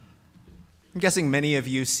I'm guessing many of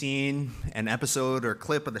you seen an episode or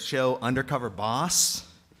clip of the show Undercover Boss.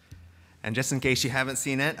 And just in case you haven't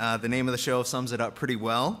seen it, the name of the show sums it up pretty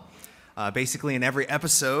well. Basically, in every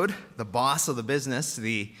episode, the boss of the business,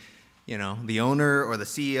 the owner or the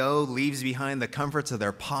CEO, leaves behind the comforts of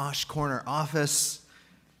their posh corner office,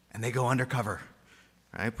 and they go undercover,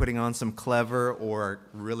 right? Putting on some clever or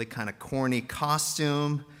really kind of corny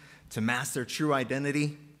costume to mask their true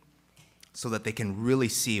identity, so that they can really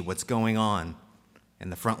see what's going on in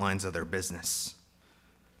the front lines of their business.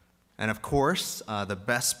 And of course, the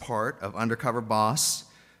best part of Undercover Boss,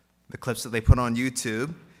 the clips that they put on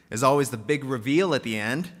YouTube, is always the big reveal at the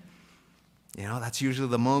end. That's usually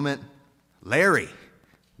the moment Larry,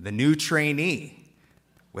 the new trainee,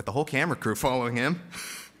 with the whole camera crew following him,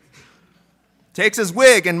 takes his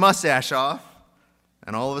wig and mustache off,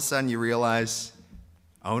 and all of a sudden you realize,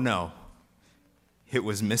 oh no, it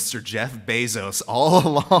was Mr. Jeff Bezos all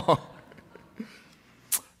along.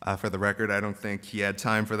 For the record, I don't think he had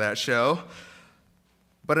time for that show.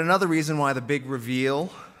 But another reason why the big reveal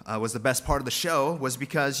was the best part of the show was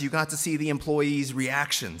because you got to see the employees'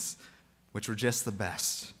 reactions, which were just the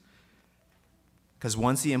best. Because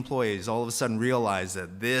once the employees all of a sudden realized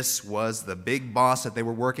that this was the big boss that they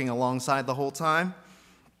were working alongside the whole time,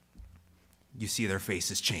 you see their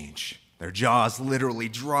faces change. Their jaws literally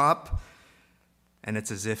drop. And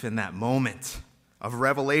it's as if in that moment of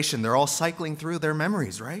revelation, they're all cycling through their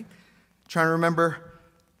memories, right? Trying to remember,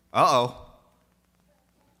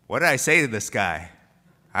 what did I say to this guy?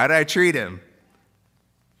 How did I treat him?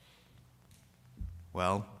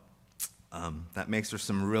 Well, that makes for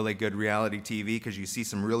some really good reality TV because you see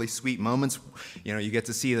some really sweet moments. You get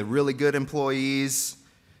to see the really good employees,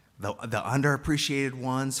 the underappreciated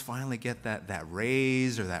ones finally get that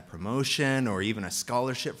raise or that promotion or even a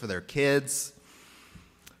scholarship for their kids.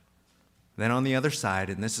 Then on the other side,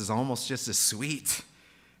 and this is almost just as sweet,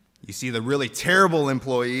 you see the really terrible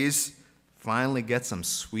employees finally get some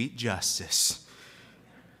sweet justice.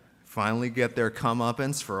 Finally get their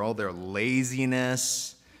comeuppance for all their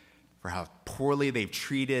laziness, for how poorly they've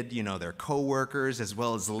treated, their coworkers as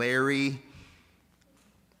well as Larry.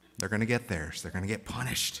 They're going to get theirs. They're going to get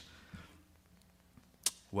punished.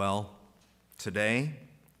 Well, today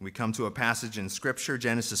we come to a passage in Scripture,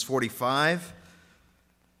 Genesis 45,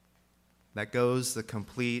 that goes the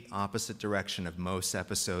complete opposite direction of most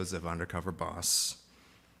episodes of Undercover Boss.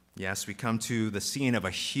 Yes, we come to the scene of a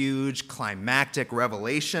huge climactic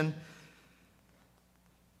revelation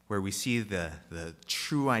where we see the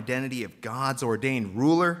true identity of God's ordained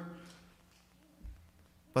ruler.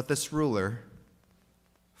 But this ruler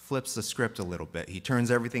flips the script a little bit. He turns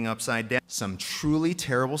everything upside down. Some truly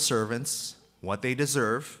terrible servants, what they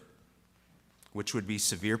deserve, which would be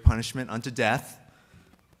severe punishment unto death.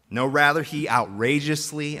 No, rather, he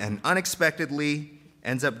outrageously and unexpectedly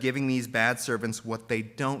ends up giving these bad servants what they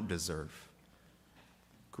don't deserve.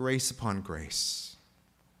 Grace upon grace.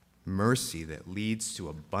 Mercy that leads to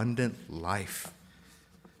abundant life.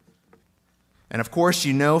 And of course,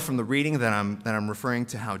 from the reading that I'm referring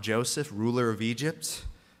to how Joseph, ruler of Egypt,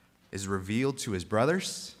 is revealed to his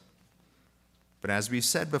brothers. But as we've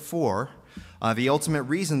said before, the ultimate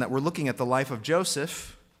reason that we're looking at the life of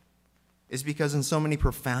Joseph is because in so many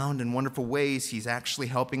profound and wonderful ways, he's actually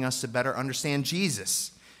helping us to better understand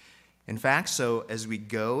Jesus. In fact, so as we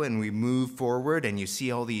go and we move forward and you see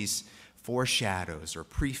all these foreshadows or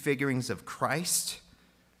prefigurings of Christ,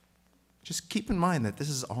 just keep in mind that this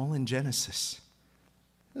is all in Genesis.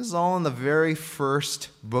 This is all in the very first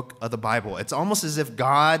book of the Bible. It's almost as if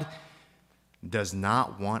God does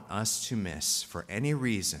not want us to miss for any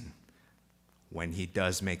reason when he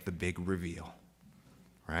does make the big reveal,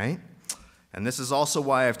 right? And this is also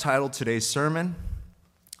why I've titled today's sermon,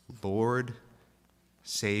 Lord,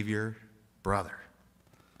 Savior, Brother.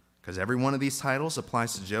 Because every one of these titles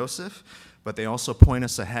applies to Joseph, but they also point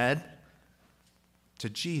us ahead to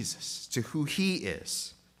Jesus, to who he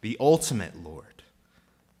is, the ultimate Lord,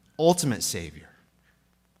 ultimate Savior,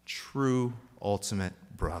 true ultimate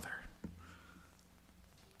brother.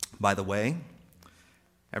 By the way,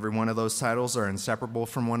 every one of those titles are inseparable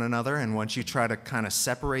from one another, and once you try to kind of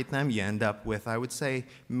separate them, you end up with, I would say,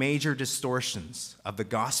 major distortions of the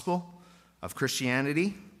gospel, of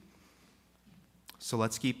Christianity. So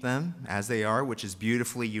let's keep them as they are, which is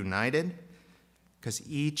beautifully united, because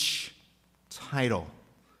each title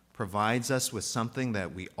provides us with something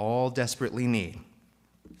that we all desperately need.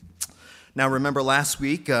 Now, remember last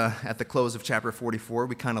week at the close of chapter 44,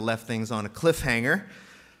 we kind of left things on a cliffhanger.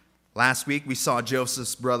 Last week, we saw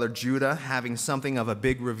Joseph's brother Judah having something of a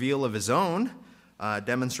big reveal of his own,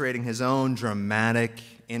 demonstrating his own dramatic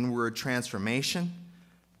inward transformation,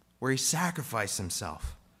 where he sacrificed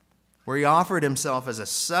himself, where he offered himself as a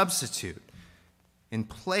substitute in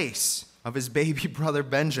place of his baby brother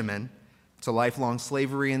Benjamin to lifelong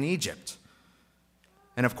slavery in Egypt.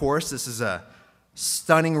 And of course, this is a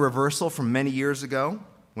stunning reversal from many years ago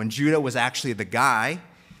when Judah was actually the guy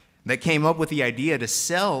that came up with the idea to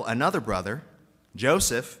sell another brother,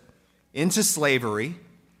 Joseph, into slavery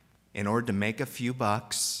in order to make a few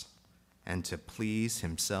bucks and to please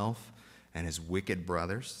himself and his wicked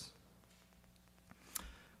brothers.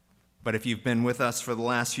 But if you've been with us for the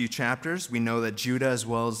last few chapters, we know that Judah, as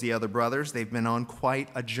well as the other brothers, they've been on quite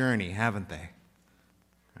a journey, haven't they?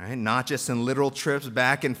 All right? Not just in literal trips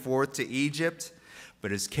back and forth to Egypt,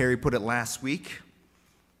 but as Carrie put it last week,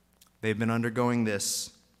 they've been undergoing this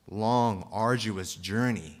long, arduous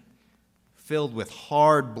journey filled with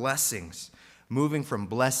hard blessings, moving from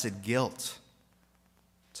blessed guilt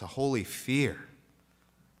to holy fear,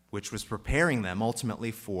 which was preparing them ultimately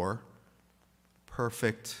for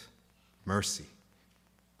perfect mercy.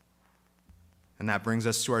 And that brings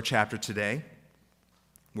us to our chapter today,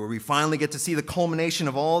 where we finally get to see the culmination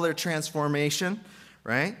of all their transformation,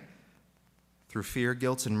 right? Through fear,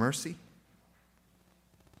 guilt, and mercy.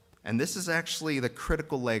 And this is actually the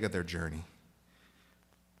critical leg of their journey.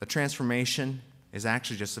 The transformation is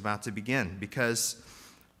actually just about to begin, because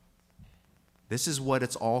this is what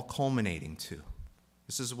it's all culminating to.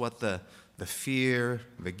 This is what the fear,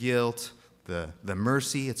 the guilt, the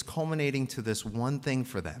mercy, it's culminating to this one thing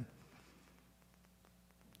for them.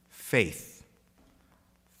 Faith.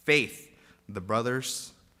 Faith. The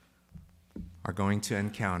brothers are going to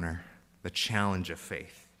encounter the challenge of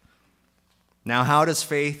faith. Now, how does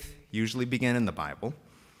faith usually begin in the Bible?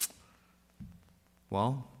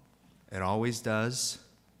 Well, it always does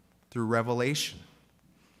through revelation.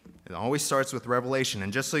 It always starts with revelation.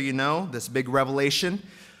 And just so you know, this big revelation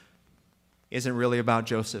isn't really about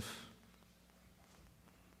Joseph.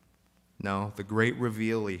 No, the great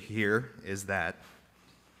reveal here is that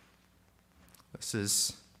this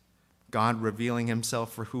is God revealing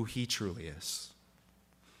himself for who he truly is,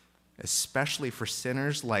 especially for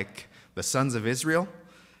sinners like the sons of Israel,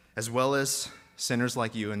 as well as sinners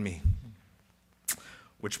like you and me.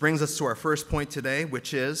 Which brings us to our first point today,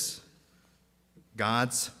 which is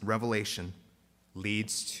God's revelation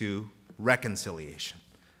leads to reconciliation.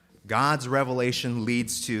 God's revelation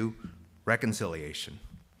leads to reconciliation.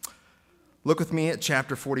 Look with me at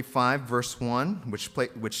chapter 45, verse 1,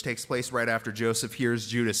 which takes place right after Joseph hears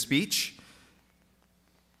Judah's speech.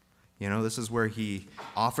 You know, this is where he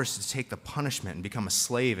offers to take the punishment and become a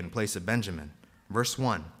slave in place of Benjamin. Verse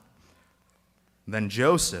 1, then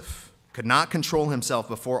Joseph could not control himself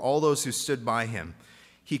before all those who stood by him.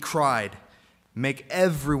 He cried, make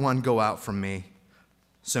everyone go out from me.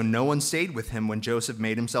 So no one stayed with him when Joseph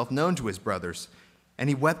made himself known to his brothers, and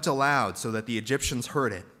he wept aloud so that the Egyptians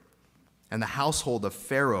heard it, and the household of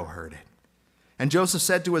Pharaoh heard it. And Joseph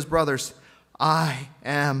said to his brothers, I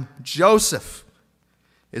am Joseph.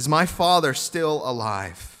 Is my father still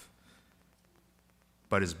alive?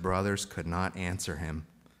 But his brothers could not answer him,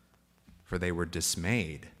 for they were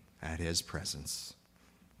dismayed at his presence.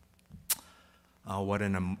 Oh, what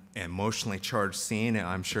an emotionally charged scene.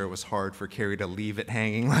 I'm sure it was hard for Carrie to leave it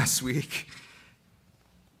hanging last week.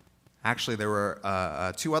 Actually, there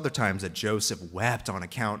were 2 other times that Joseph wept on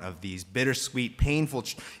account of these bittersweet, painful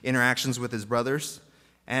interactions with his brothers.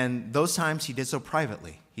 And those times he did so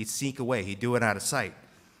privately. He'd sneak away. He'd do it out of sight.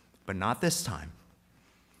 But not this time.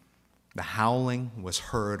 The howling was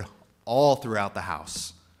heard all throughout the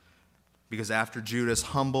house. Because after Judah's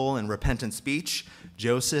humble and repentant speech,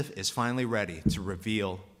 Joseph is finally ready to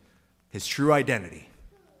reveal his true identity.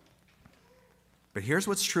 But here's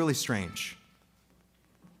what's truly strange.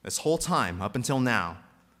 This whole time, up until now,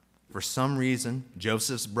 for some reason,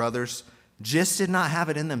 Joseph's brothers just did not have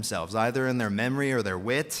it in themselves, either in their memory or their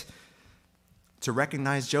wit, to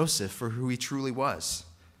recognize Joseph for who he truly was.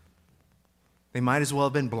 They might as well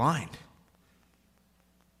have been blind.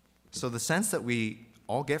 So the sense that we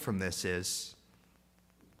all get from this is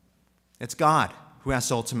it's God who has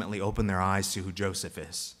to ultimately open their eyes to who Joseph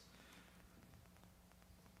is.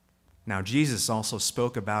 Now, Jesus also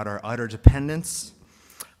spoke about our utter dependence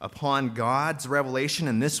upon God's revelation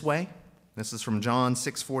in this way. This is from John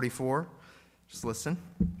 6:44. Just listen.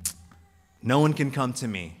 No one can come to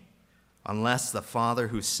me unless the Father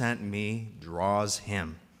who sent me draws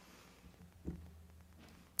him.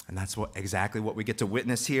 And that's exactly what we get to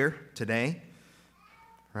witness here today,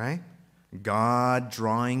 right? God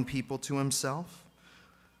drawing people to himself,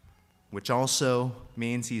 which also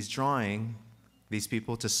means he's drawing these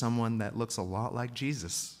people to someone that looks a lot like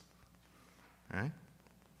Jesus, right?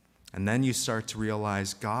 And then you start to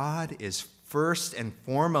realize God is first and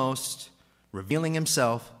foremost revealing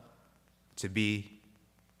himself to be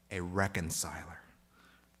a reconciler,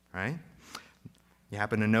 right? You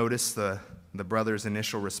happen to notice the brothers'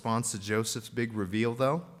 initial response to Joseph's big reveal,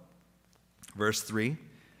 though? Verse 3.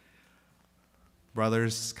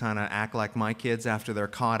 Brothers kind of act like my kids after they're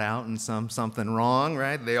caught out in something wrong,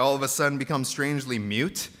 right? They all of a sudden become strangely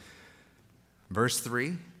mute. Verse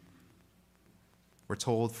 3. We're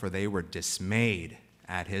told, for they were dismayed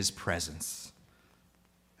at his presence.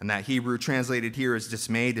 And that Hebrew translated here as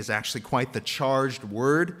dismayed is actually quite the charged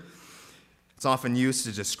word. It's often used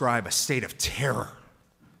to describe a state of terror,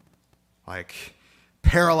 like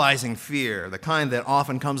paralyzing fear, the kind that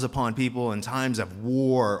often comes upon people in times of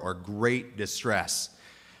war or great distress.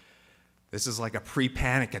 This is like a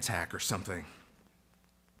pre-panic attack or something.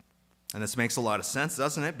 And this makes a lot of sense,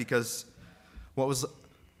 doesn't it? Because what was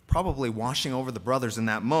probably washing over the brothers in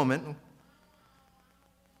that moment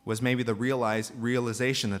was maybe the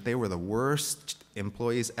realization that they were the worst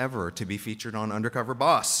employees ever to be featured on Undercover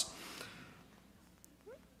Boss.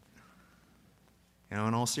 You know,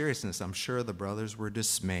 in all seriousness, I'm sure the brothers were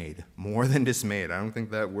dismayed, more than dismayed. I don't think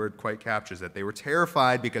that word quite captures it. They were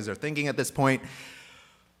terrified because they're thinking at this point,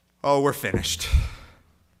 oh, we're finished.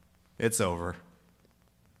 It's over.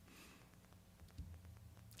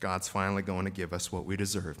 God's finally going to give us what we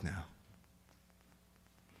deserve now.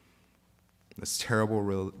 This terrible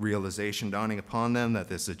realization dawning upon them that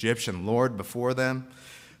this Egyptian lord before them,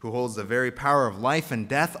 who holds the very power of life and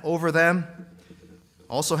death over them,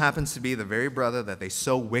 also happens to be the very brother that they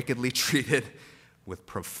so wickedly treated with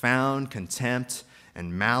profound contempt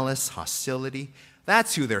and malice, hostility.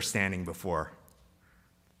 That's who they're standing before.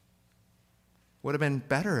 Would have been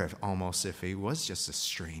better if he was just a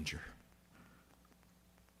stranger.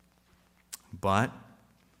 But,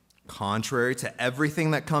 contrary to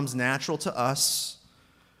everything that comes natural to us,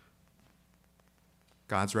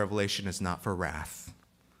 God's revelation is not for wrath,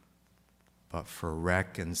 but for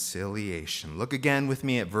reconciliation. Look again with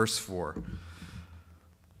me at verse 4.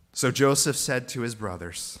 So Joseph said to his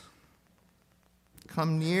brothers,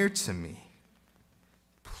 "Come near to me,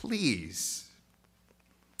 please."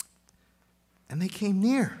 And they came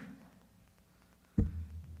near.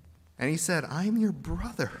 And he said, "I am your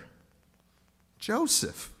brother,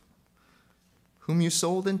 Joseph, whom you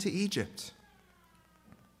sold into Egypt."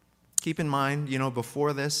 Keep in mind,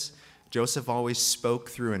 before this, Joseph always spoke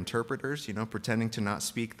through interpreters, pretending to not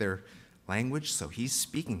speak their language. So he's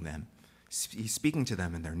speaking to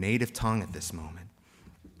them in their native tongue at this moment.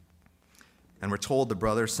 And we're told the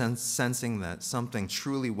brothers, sensing that something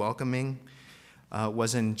truly welcoming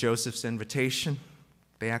was in Joseph's invitation,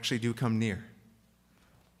 they actually do come near.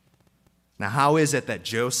 Now, how is it that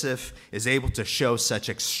Joseph is able to show such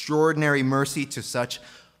extraordinary mercy to such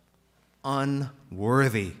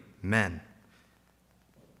unworthy men?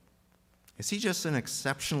 Is he just an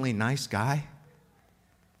exceptionally nice guy?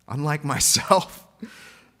 Unlike myself?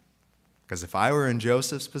 Because if I were in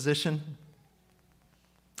Joseph's position,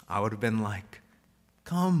 I would have been like,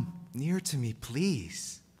 "Come near to me,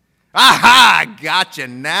 please." Aha! Gotcha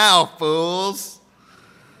now, fools.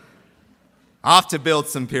 Off to build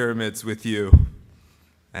some pyramids with you.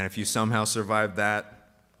 And if you somehow survive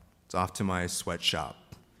that, it's off to my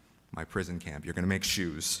sweatshop, my prison camp. You're going to make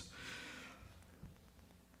shoes.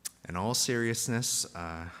 In all seriousness,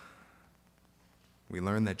 we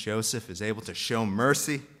learn that Joseph is able to show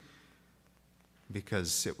mercy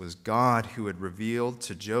because it was God who had revealed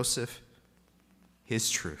to Joseph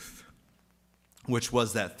his truth, which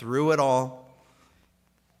was that through it all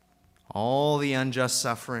the unjust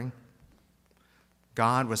suffering,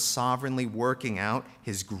 God was sovereignly working out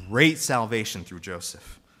his great salvation through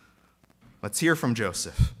Joseph. Let's hear from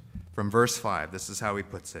Joseph from verse 5. This is how he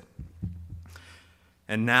puts it.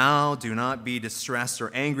 "And now do not be distressed or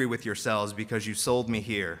angry with yourselves because you sold me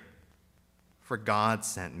here. For God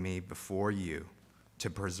sent me before you to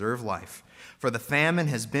preserve life. For the famine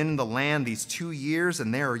has been in the land these 2 years,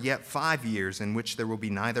 and there are yet 5 years in which there will be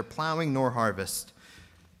neither plowing nor harvest.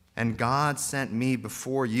 And God sent me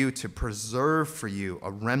before you to preserve for you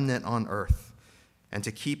a remnant on earth, and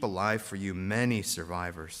to keep alive for you many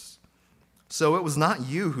survivors. So it was not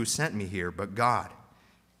you who sent me here, but God.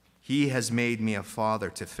 He has made me a father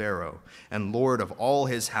to Pharaoh, and lord of all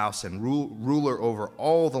his house, and ruler over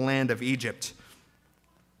all the land of Egypt."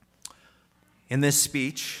 In this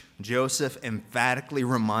speech, Joseph emphatically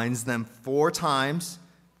reminds them 4 times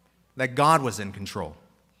that God was in control,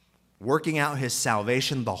 working out his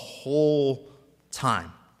salvation the whole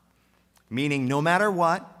time. Meaning, no matter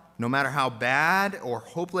what, no matter how bad or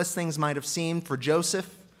hopeless things might have seemed for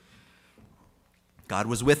Joseph, God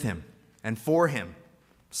was with him and for him,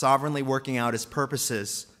 sovereignly working out his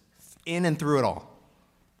purposes in and through it all.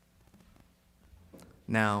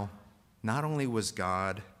 Now, not only was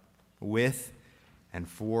God with and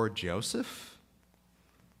for Joseph,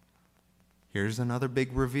 here's another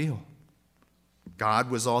big reveal. God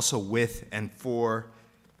was also with and for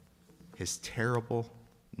his terrible,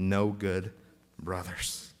 no good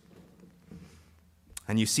brothers.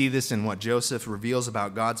 And you see this in what Joseph reveals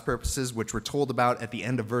about God's purposes, which we're told about at the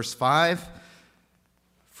end of verse 5.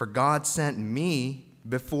 For God sent me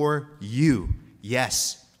before you,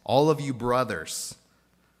 yes, all of you brothers,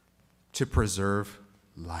 to preserve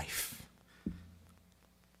life.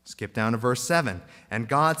 Skip down to verse 7. And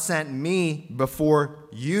God sent me before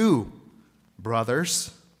you,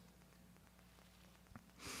 brothers,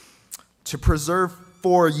 to preserve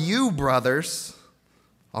for you, brothers,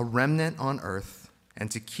 a remnant on earth, and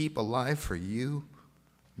to keep alive for you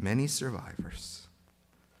many survivors.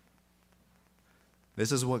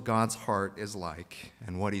 This is what God's heart is like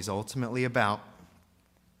and what he's ultimately about,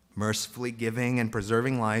 mercifully giving and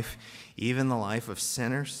preserving life, even the life of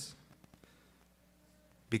sinners,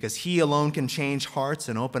 because he alone can change hearts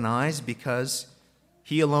and open eyes, because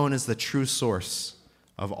he alone is the true source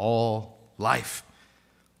of all life.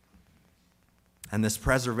 And this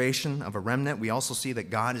preservation of a remnant, we also see that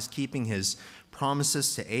God is keeping his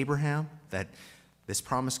promises to Abraham, that this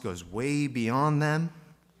promise goes way beyond them,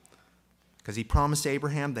 because he promised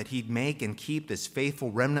Abraham that he'd make and keep this faithful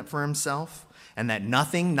remnant for himself, and that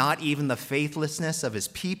nothing, not even the faithlessness of his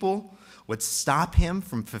people, would stop him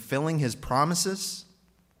from fulfilling his promises.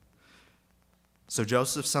 So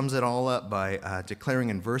Joseph sums it all up by declaring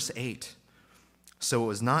in verse 8, so it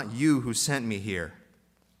was not you who sent me here,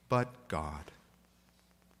 but God.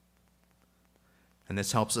 And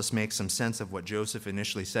this helps us make some sense of what Joseph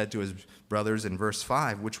initially said to his brothers in verse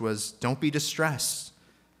 5, which was, don't be distressed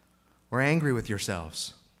or angry with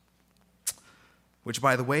yourselves. Which,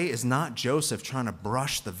 by the way, is not Joseph trying to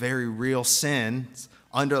brush the very real sin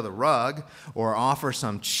under the rug or offer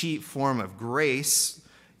some cheap form of grace.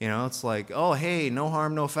 You know, it's like, oh, hey, no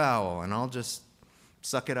harm, no foul, and I'll just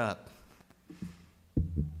suck it up.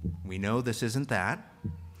 We know this isn't that,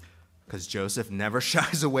 because Joseph never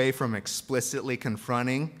shies away from explicitly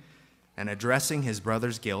confronting and addressing his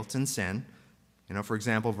brother's guilt and sin. You know, for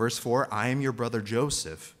example, verse 4, I am your brother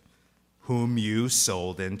Joseph, whom you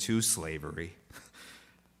sold into slavery.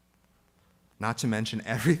 Not to mention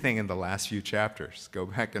everything in the last few chapters. Go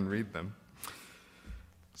back and read them.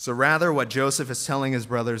 So rather, what Joseph is telling his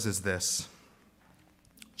brothers is this.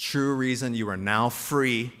 True reason you are now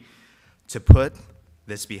free to put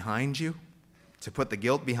this behind you, to put the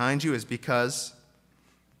guilt behind you, is because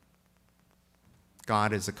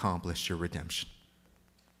God has accomplished your redemption.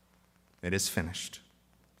 It is finished.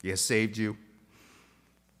 He has saved you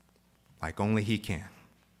like only he can.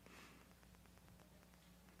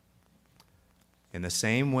 In the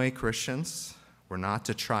same way, Christians, we're not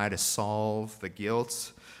to try to solve the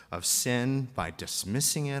guilt of sin by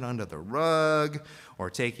dismissing it under the rug or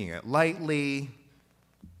taking it lightly.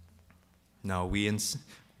 No, we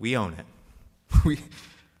own it. We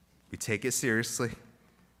take it seriously.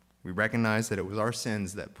 We recognize that it was our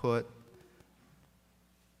sins that put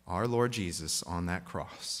our Lord Jesus on that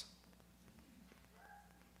cross.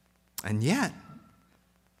 And yet,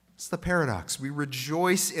 it's the paradox. We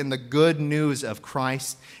rejoice in the good news of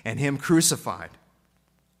Christ and him crucified.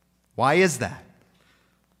 Why is that?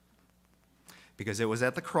 Because it was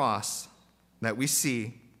at the cross that we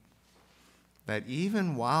see that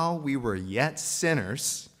even while we were yet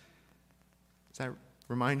sinners, does that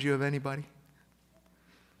remind you of anybody?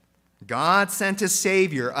 God sent a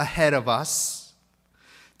Savior ahead of us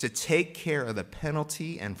to take care of the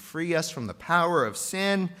penalty and free us from the power of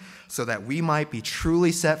sin so that we might be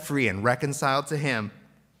truly set free and reconciled to him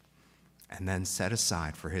and then set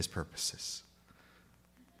aside for his purposes.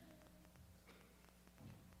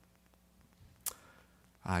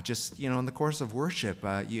 In the course of worship,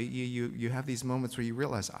 you have these moments where you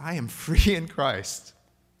realize, I am free in Christ.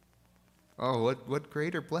 Oh, what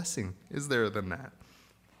greater blessing is there than that?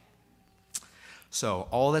 So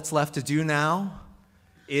all that's left to do now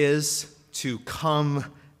is to come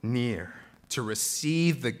near, to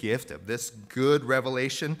receive the gift of this good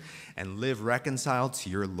revelation and live reconciled to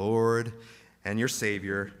your Lord and your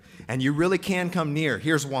Savior. And you really can come near.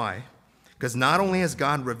 Here's why. Because not only has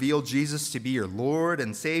God revealed Jesus to be your Lord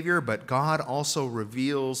and Savior, but God also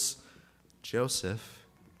reveals Joseph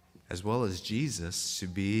as well as Jesus to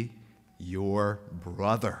be your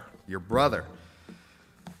brother. Your brother.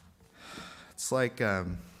 It's like the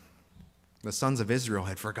sons of Israel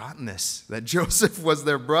had forgotten this, that Joseph was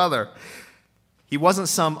their brother. He wasn't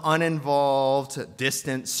some uninvolved,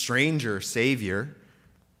 distant stranger savior,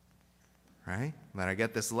 right? That I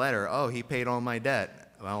get this letter, oh, he paid all my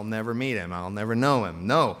debt. I'll never meet him. I'll never know him.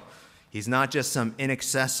 No, he's not just some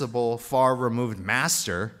inaccessible, far-removed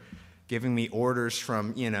master giving me orders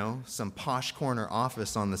from, some posh corner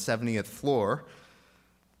office on the 70th floor.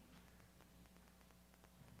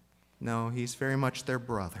 No, he's very much their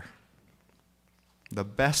brother. The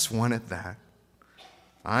best one at that.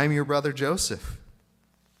 I'm your brother Joseph,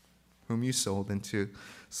 whom you sold into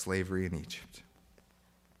slavery in Egypt.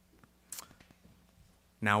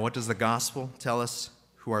 Now, what does the gospel tell us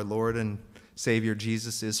who our Lord and Savior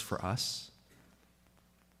Jesus is for us?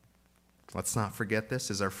 Let's not forget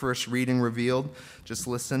this. As our first reading revealed, just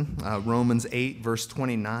listen, Romans 8, verse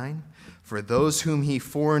 29. For those whom he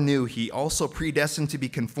foreknew, he also predestined to be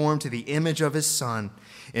conformed to the image of his Son,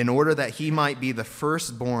 in order that he might be the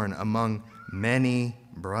firstborn among many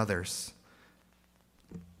brothers.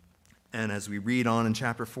 And as we read on in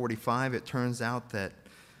chapter 45, it turns out that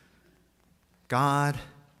God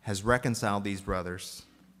has reconciled these brothers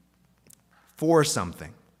for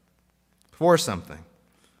something. For something.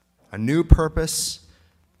 A new purpose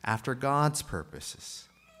after God's purposes.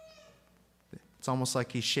 It's almost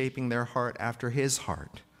like he's shaping their heart after his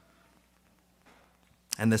heart.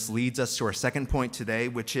 And this leads us to our second point today,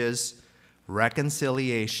 which is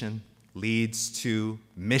reconciliation leads to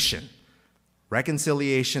mission.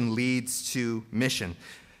 Reconciliation leads to mission.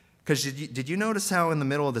 Because did you notice how in the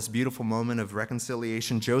middle of this beautiful moment of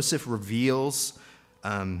reconciliation, Joseph reveals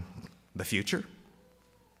the future?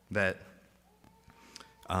 That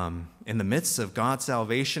in the midst of God's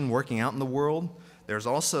salvation working out in the world, there's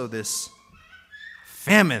also this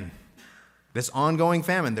famine, this ongoing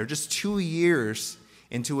famine. They're just 2 years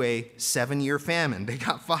into a 7-year famine. They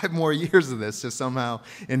got 5 more years of this to somehow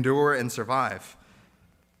endure and survive.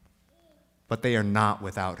 But they are not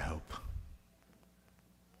without hope.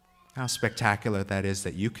 How spectacular that is,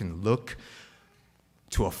 that you can look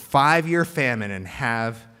to a 5-year famine and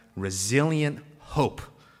have resilient hope.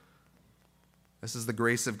 This is the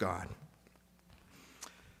grace of God.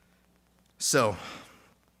 So,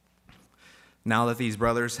 now that these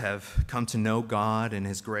brothers have come to know God and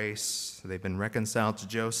his grace, they've been reconciled to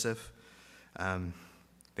Joseph,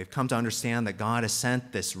 they've come to understand that God has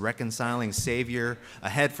sent this reconciling Savior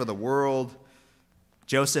ahead for the world.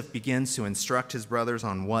 Joseph begins to instruct his brothers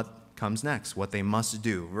on what comes next, what they must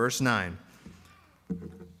do. Verse 9,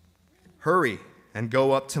 hurry and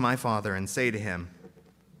go up to my father and say to him,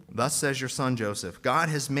 thus says your son Joseph, God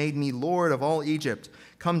has made me Lord of all Egypt.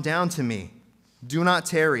 Come down to me. Do not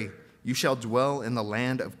tarry. You shall dwell in the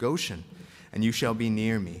land of Goshen, and you shall be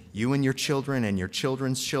near me, you and your children and your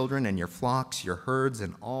children's children and your flocks, your herds,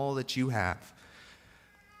 and all that you have.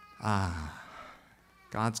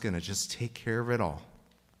 God's going to just take care of it all.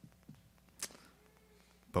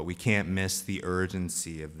 But we can't miss the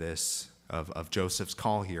urgency of this, of Joseph's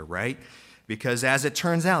call here, right? Because as it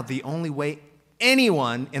turns out, the only way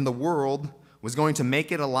anyone in the world was going to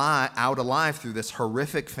make it out alive through this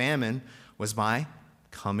horrific famine was by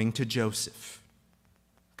coming to Joseph,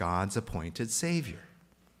 God's appointed Savior.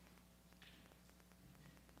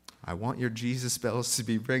 I want your Jesus bells to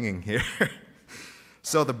be ringing here.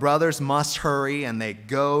 So the brothers must hurry, and they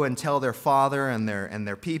go and tell their father and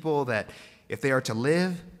their people that if they are to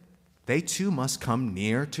live, they too must come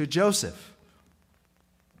near to Joseph.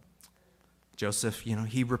 Joseph,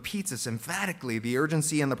 he repeats this emphatically, the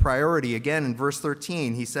urgency and the priority. Again, in verse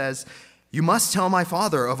 13, he says, you must tell my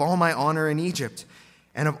father of all my honor in Egypt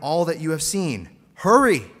and of all that you have seen.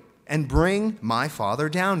 Hurry and bring my father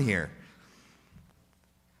down here.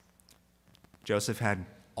 Joseph had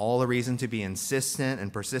all the reason to be insistent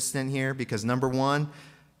and persistent here because, number one,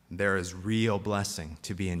 there is real blessing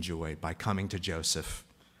to be enjoyed by coming to Joseph.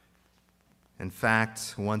 In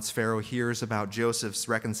fact, once Pharaoh hears about Joseph's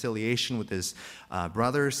reconciliation with his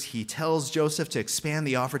brothers, he tells Joseph to expand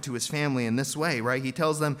the offer to his family in this way, right? He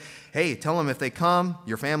tells them, hey, tell them if they come,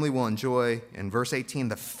 your family will enjoy, in verse 18,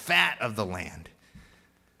 the fat of the land.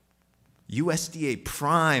 USDA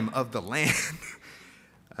prime of the land.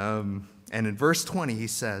 And in verse 20, he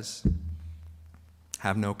says,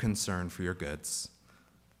 have no concern for your goods,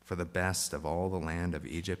 for the best of all the land of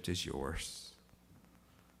Egypt is yours.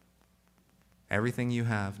 Everything you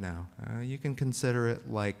have now, you can consider it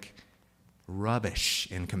like rubbish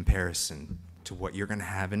in comparison to what you're going to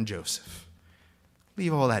have in Joseph.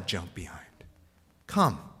 Leave all that junk behind.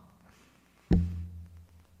 Come.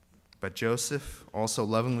 But Joseph also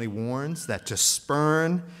lovingly warns that to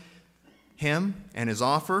spurn him and his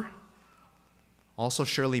offer also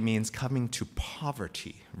surely means coming to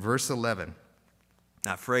poverty. Verse 11,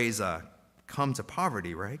 that phrase, come to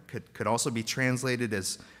poverty, right? Could also be translated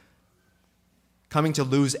as coming to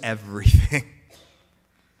lose everything.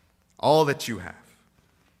 All that you have.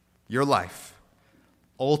 Your life.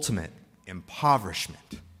 Ultimate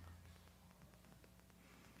impoverishment.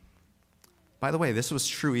 By the way, this was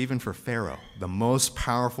true even for Pharaoh, the most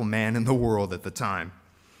powerful man in the world at the time,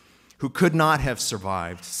 who could not have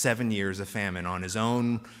survived 7 years of famine on his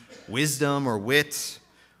own wisdom or wit.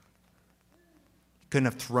 Couldn't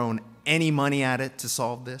have thrown any money at it to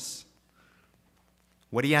solve this.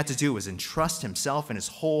 What he had to do was entrust himself and his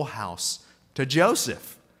whole house to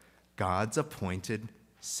Joseph, God's appointed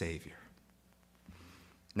Savior.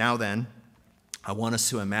 Now then, I want us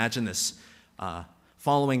to imagine this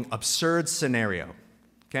following absurd scenario,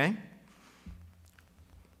 okay?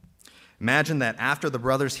 Imagine that after the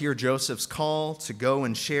brothers hear Joseph's call to go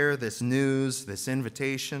and share this news, this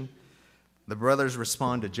invitation, the brothers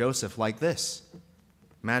respond to Joseph like this.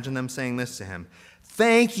 Imagine them saying this to him: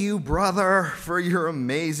 "Thank you, brother, for your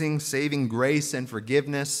amazing saving grace and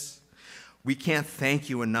forgiveness. We can't thank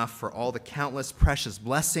you enough for all the countless precious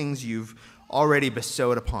blessings you've already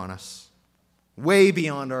bestowed upon us, way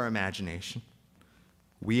beyond our imagination.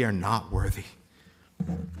 We are not worthy.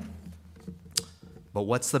 But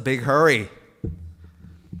what's the big hurry?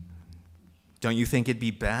 Don't you think it'd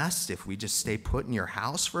be best if we just stay put in your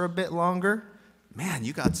house for a bit longer? Man,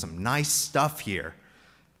 you got some nice stuff here.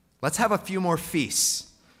 Let's have a few more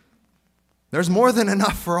feasts. There's more than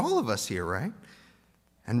enough for all of us here, right?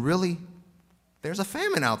 And really, there's a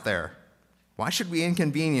famine out there. Why should we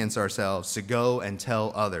inconvenience ourselves to go and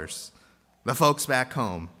tell others, the folks back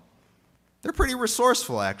home? They're pretty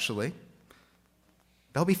resourceful, actually.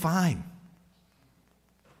 They'll be fine.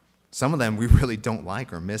 Some of them we really don't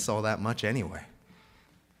like or miss all that much anyway.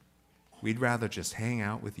 We'd rather just hang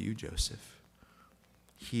out with you, Joseph,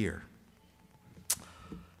 here."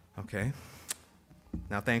 Okay?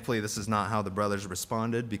 Now, thankfully, this is not how the brothers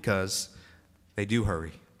responded, because they do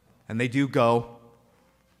hurry and they do go.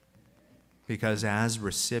 Because as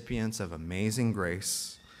recipients of amazing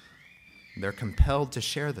grace, they're compelled to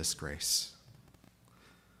share this grace.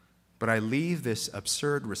 But I leave this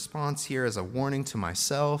absurd response here as a warning to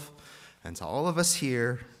myself and to all of us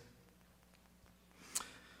here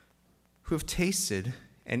who have tasted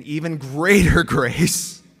an even greater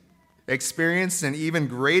grace, experienced an even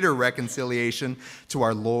greater reconciliation to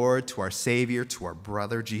our Lord, to our Savior, to our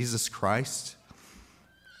brother, Jesus Christ.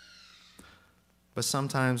 But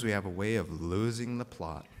sometimes we have a way of losing the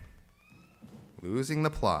plot,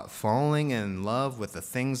 falling in love with the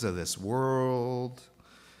things of this world,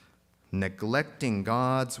 neglecting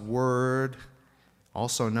God's word,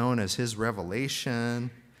 also known as his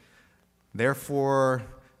revelation, therefore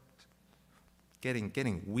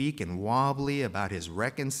getting weak and wobbly about his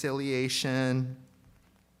reconciliation.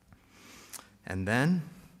 And then,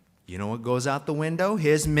 you know what goes out the window?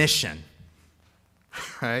 His mission,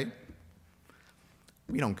 right?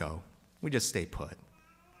 We don't go. We just stay put.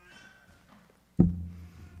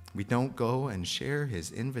 We don't go and share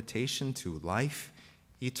his invitation to life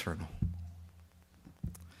eternal.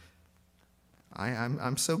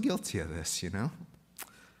 I'm so guilty of this, you know?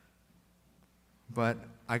 But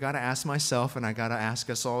I got to ask myself, and I got to ask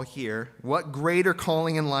us all here, what greater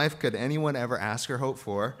calling in life could anyone ever ask or hope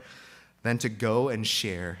for than to go and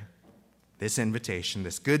share this invitation,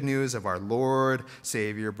 this good news of our Lord,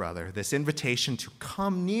 Savior, brother, this invitation to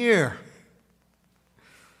come near,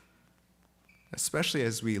 especially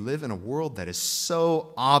as we live in a world that is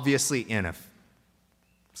so obviously in a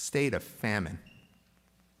state of famine.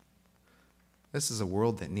 This is a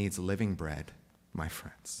world that needs living bread, my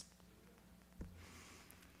friends.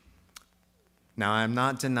 Now, I'm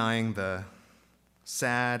not denying the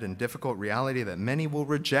sad and difficult reality that many will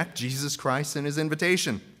reject Jesus Christ and his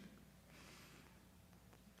invitation.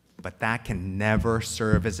 But that can never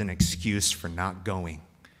serve as an excuse for not going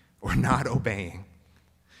or not obeying.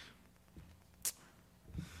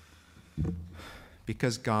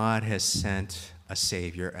 Because God has sent a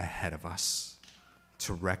Savior ahead of us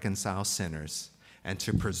to reconcile sinners and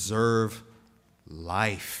to preserve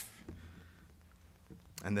life.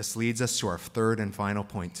 And this leads us to our third and final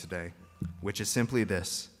point today, which is simply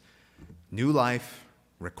this: new life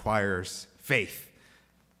requires faith.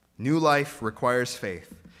 New life requires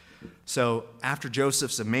faith. So after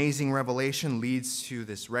Joseph's amazing revelation leads to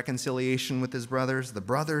this reconciliation with his brothers, the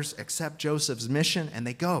brothers accept Joseph's mission and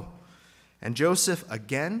they go. And Joseph,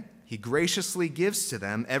 again, he graciously gives to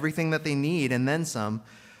them everything that they need and then some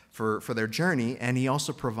for their journey, and he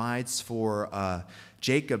also provides for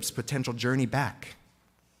Jacob's potential journey back.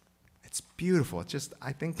 It's beautiful. It's just,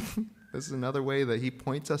 I think this is another way that he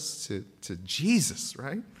points us to Jesus,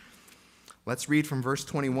 right? Let's read from verse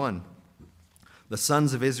 21. The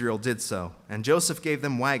sons of Israel did so, and Joseph gave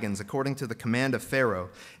them wagons according to the command of Pharaoh,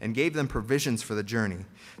 and gave them provisions for the journey.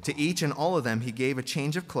 To each and all of them he gave a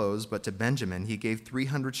change of clothes, but to Benjamin he gave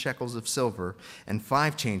 300 shekels of silver and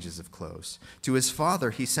 5 changes of clothes. To his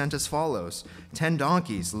father he sent as follows: 10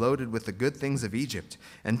 donkeys loaded with the good things of Egypt,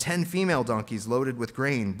 and 10 female donkeys loaded with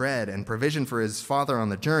grain, bread, and provision for his father on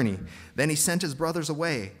the journey. Then he sent his brothers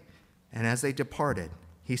away, and as they departed,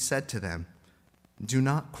 he said to them, "Do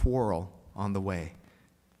not quarrel on the way."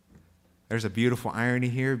 There's a beautiful irony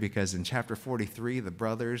here, because in chapter 43, the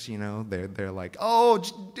brothers, they're like, "Oh,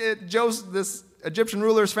 Joseph, this Egyptian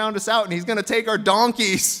ruler has found us out, and he's going to take our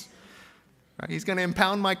donkeys. Right? He's going to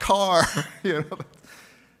impound my car."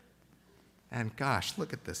 And gosh,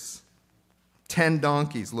 look at this. 10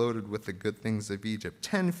 donkeys loaded with the good things of Egypt.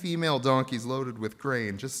 10 female donkeys loaded with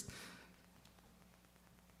grain. Just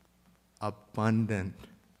abundant,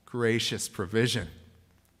 gracious provision.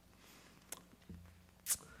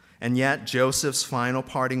 And yet, Joseph's final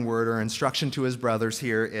parting word or instruction to his brothers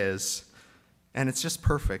here is, and it's just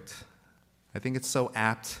perfect. I think it's so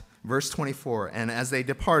apt. Verse 24, and as they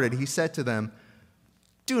departed, he said to them,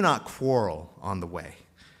 "Do not quarrel on the way."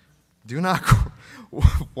 Do not.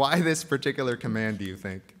 Why this particular command, do you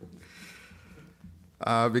think?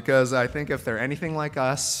 Because I think if they're anything like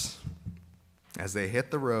us, as they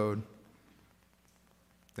hit the road,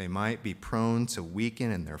 they might be prone to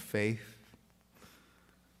weaken in their faith,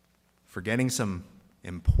 forgetting some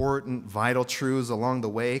important, vital truths along the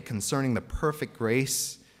way concerning the perfect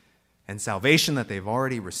grace and salvation that they've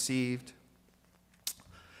already received.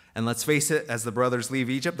 And let's face it, as the brothers leave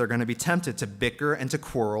Egypt, they're going to be tempted to bicker and to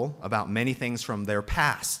quarrel about many things from their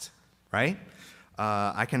past, right?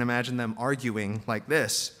 I can imagine them arguing like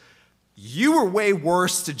this: "You were way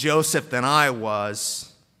worse to Joseph than I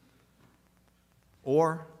was."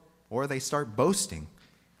 Or they start boasting: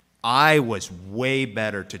 "I was way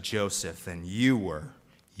better to Joseph than you were.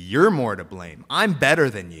 You're more to blame. I'm better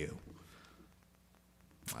than you."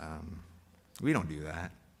 We don't do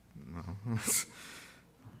that. No.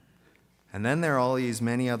 And then there are all these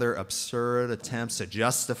many other absurd attempts to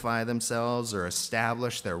justify themselves or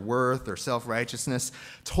establish their worth or self-righteousness,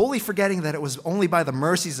 totally forgetting that it was only by the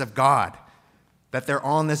mercies of God that they're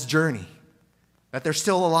on this journey, that they're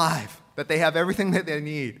still alive, that they have everything that they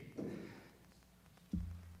need.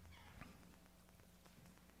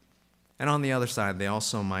 And on the other side, they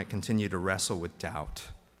also might continue to wrestle with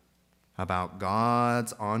doubt about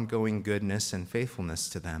God's ongoing goodness and faithfulness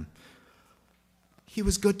to them. He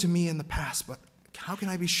was good to me in the past, but how can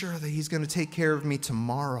I be sure that he's going to take care of me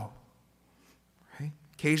tomorrow? Right?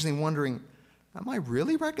 Occasionally wondering, am I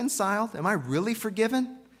really reconciled? Am I really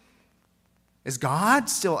forgiven? Is God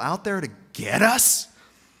still out there to get us?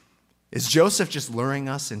 Is Joseph just luring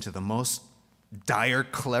us into the most dire,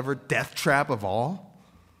 clever death trap of all?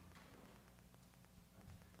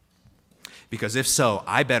 Because if so,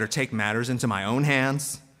 I better take matters into my own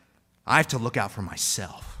hands. I have to look out for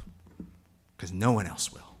myself, because no one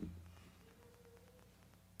else will.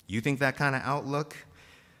 You think that kind of outlook,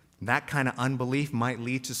 that kind of unbelief might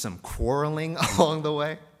lead to some quarreling along the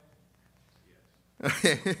way?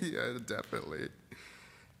 Yeah, definitely.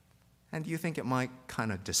 And do you think it might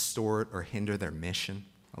kind of distort or hinder their mission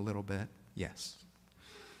a little bit? Yes.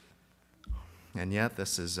 And yet,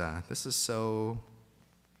 this is so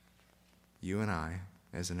you and I,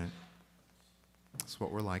 isn't it? It's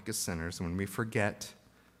what we're like as sinners when we forget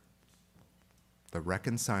the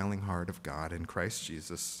reconciling heart of God in Christ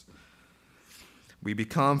Jesus. We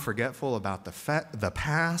become forgetful about the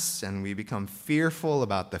past, and we become fearful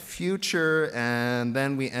about the future, and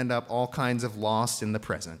then we end up all kinds of lost in the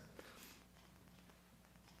present,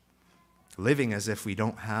 living as if we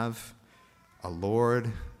don't have a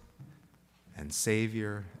Lord and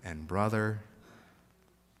Savior and brother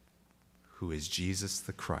who is Jesus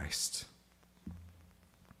the Christ.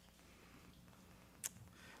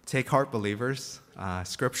 Take heart, believers.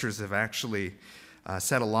 Scriptures have actually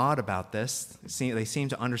said a lot about this. They seem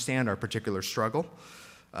to understand our particular struggle,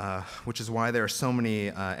 which is why there are so many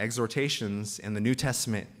exhortations in the New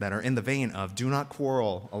Testament that are in the vein of do not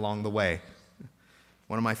quarrel along the way.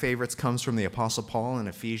 One of my favorites comes from the Apostle Paul in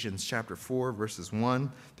Ephesians chapter 4, verses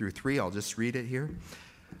 1 through 3. I'll just read it here.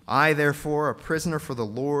 "I, therefore, a prisoner for the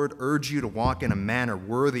Lord, urge you to walk in a manner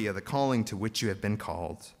worthy of the calling to which you have been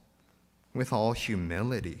called, with all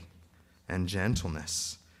humility and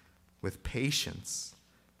gentleness, with patience,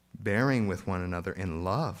 bearing with one another in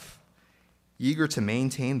love, eager to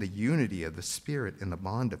maintain the unity of the Spirit in the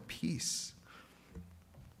bond of peace."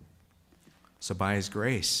 So by his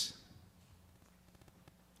grace,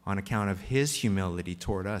 on account of his humility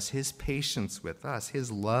toward us, his patience with us,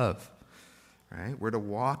 his love. Right? We're to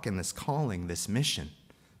walk in this calling, this mission,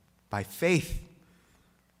 by faith.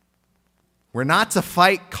 We're not to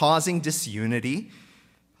fight causing disunity,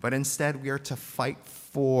 but instead we are to fight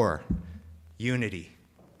for unity,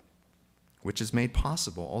 which is made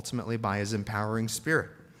possible ultimately by his empowering Spirit.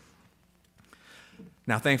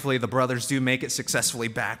 Now, thankfully, the brothers do make it successfully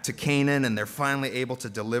back to Canaan, and they're finally able to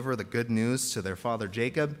deliver the good news to their father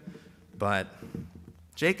Jacob. But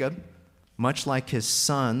Jacob, much like his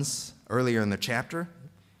sons earlier in the chapter,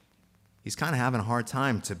 he's kind of having a hard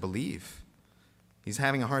time to believe. He's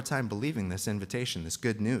having a hard time believing this invitation, this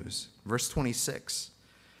good news. Verse 26,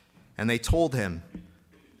 and they told him,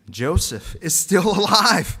 Joseph is still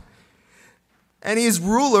alive, and he is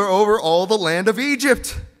ruler over all the land of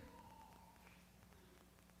Egypt.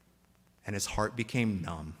 And his heart became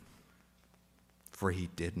numb, for he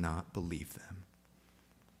did not believe them.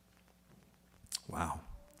 Wow.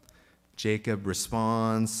 Jacob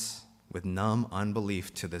responds with numb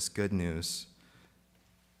unbelief to this good news.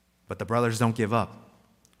 But the brothers don't give up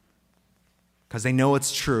because they know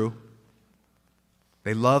it's true.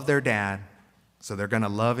 They love their dad, so they're going to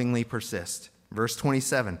lovingly persist. Verse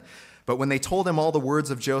 27, but when they told him all the words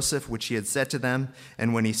of Joseph which he had said to them,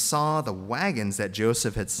 and when he saw the wagons that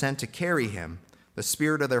Joseph had sent to carry him, the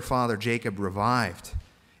spirit of their father Jacob revived.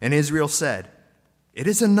 And Israel said, it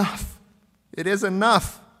is enough. It is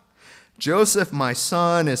enough. Joseph, my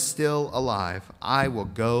son, is still alive. I will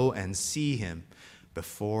go and see him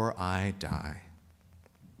before I die.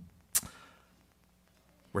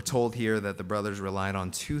 We're told here that the brothers relied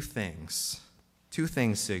on two things to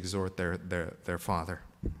exhort their father.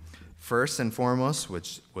 First and foremost,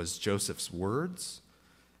 which was Joseph's words,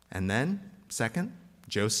 and then, second,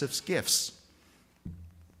 Joseph's gifts.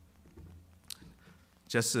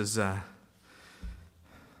 Just as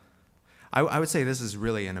I would say this is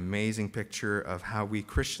really an amazing picture of how we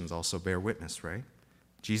Christians also bear witness, right?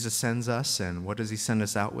 Jesus sends us, and what does he send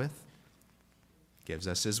us out with? Gives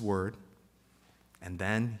us his word, and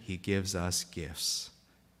then he gives us gifts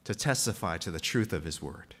to testify to the truth of his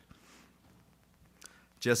word.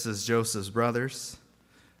 Just as Joseph's brothers,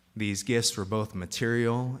 these gifts were both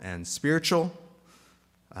material and spiritual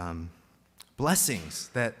blessings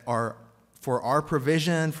that are for our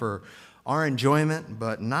provision, for our enjoyment,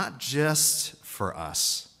 but not just for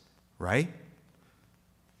us, right?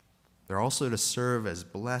 They're also to serve as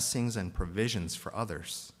blessings and provisions for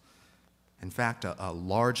others. In fact, a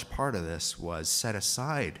large part of this was set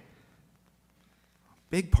aside.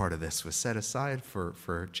 A big part of this was set aside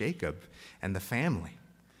for Jacob and the family.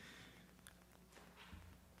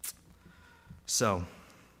 So,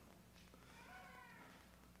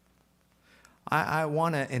 I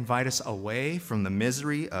want to invite us away from the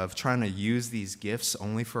misery of trying to use these gifts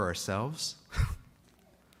only for ourselves.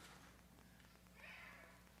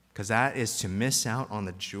 Because that is to miss out on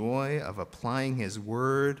the joy of applying his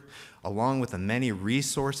word along with the many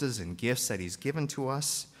resources and gifts that he's given to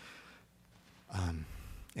us,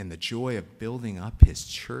 and the joy of building up his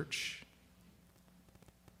church.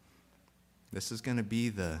 This is going to be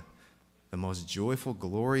the most joyful,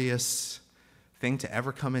 glorious thing to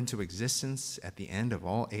ever come into existence at the end of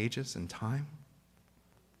all ages and time.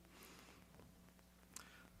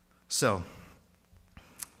 So,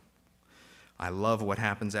 I love what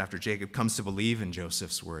happens after Jacob comes to believe in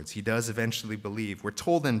Joseph's words. He does eventually believe. We're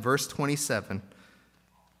told in verse 27,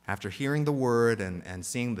 after hearing the word and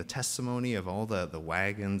seeing the testimony of all the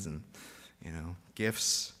wagons and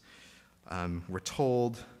gifts, we're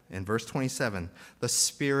told in verse 27, the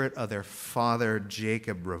spirit of their father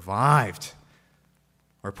Jacob revived.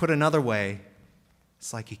 Or put another way,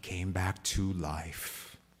 it's like he came back to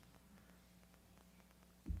life.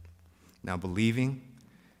 Now, believing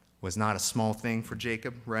was not a small thing for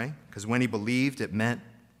Jacob, right? Because when he believed, it meant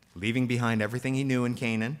leaving behind everything he knew in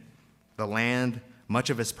Canaan, the land, much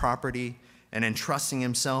of his property, and entrusting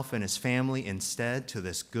himself and his family instead to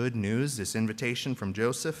this good news, this invitation from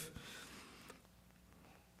Joseph.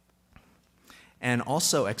 And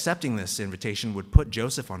also accepting this invitation would put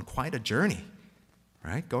Joseph on quite a journey,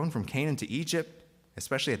 right? Going from Canaan to Egypt,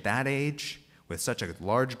 especially at that age, with such a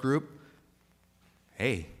large group.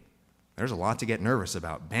 Hey, there's a lot to get nervous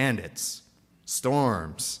about. Bandits,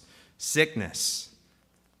 storms, sickness.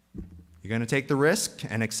 You going to take the risk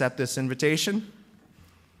and accept this invitation?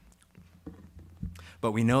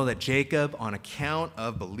 But we know that Jacob, on account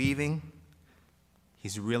of believing,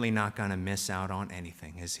 he's really not going to miss out on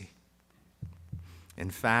anything, is he? In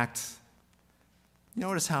fact,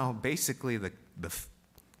 notice how basically the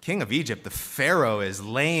king of Egypt, the Pharaoh, is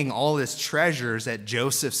laying all his treasures at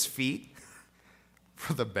Joseph's feet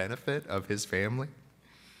for the benefit of his family?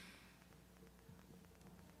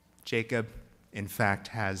 Jacob, in fact,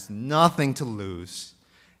 has nothing to lose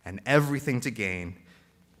and everything to gain,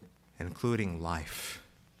 including life.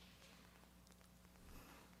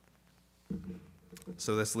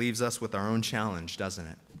 So this leaves us with our own challenge, doesn't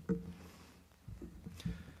it?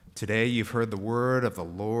 Today you've heard the word of the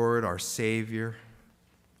Lord, our Savior,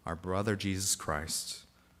 our brother Jesus Christ.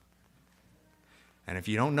 And if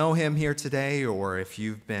you don't know him here today, or if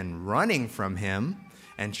you've been running from him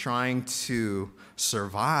and trying to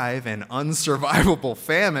survive an unsurvivable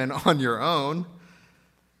famine on your own,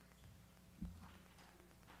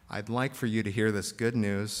 I'd like for you to hear this good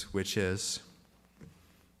news, which is,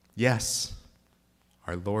 yes,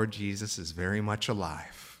 our Lord Jesus is very much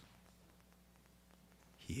alive.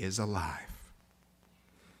 He is alive.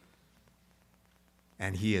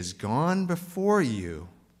 And he has gone before you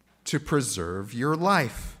to preserve your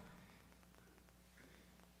life.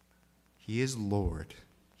 He is Lord.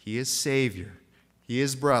 He is Savior. He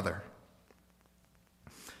is brother.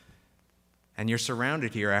 And you're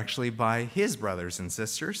surrounded here actually by his brothers and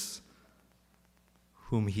sisters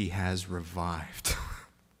whom he has revived.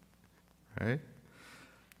 Right?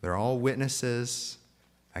 They're all witnesses.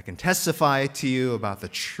 I can testify to you about the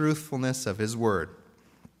truthfulness of his word.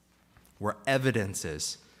 We're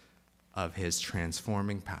evidences of his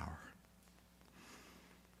transforming power.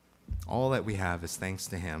 All that we have is thanks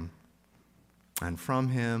to him. And from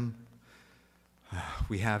him,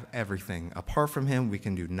 we have everything. Apart from him, we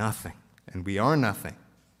can do nothing. And we are nothing.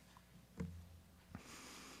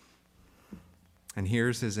 And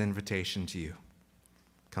here's his invitation to you.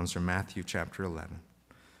 It comes from Matthew chapter 11.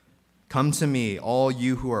 Come to me, all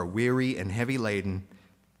you who are weary and heavy laden,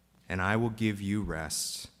 and I will give you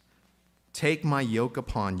rest. Take my yoke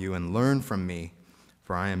upon you and learn from me,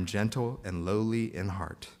 for I am gentle and lowly in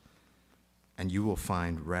heart, and you will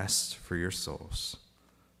find rest for your souls.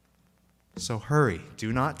 So hurry,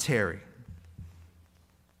 do not tarry.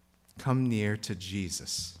 Come near to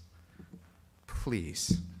Jesus,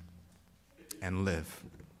 please, and live.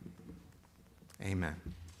 Amen.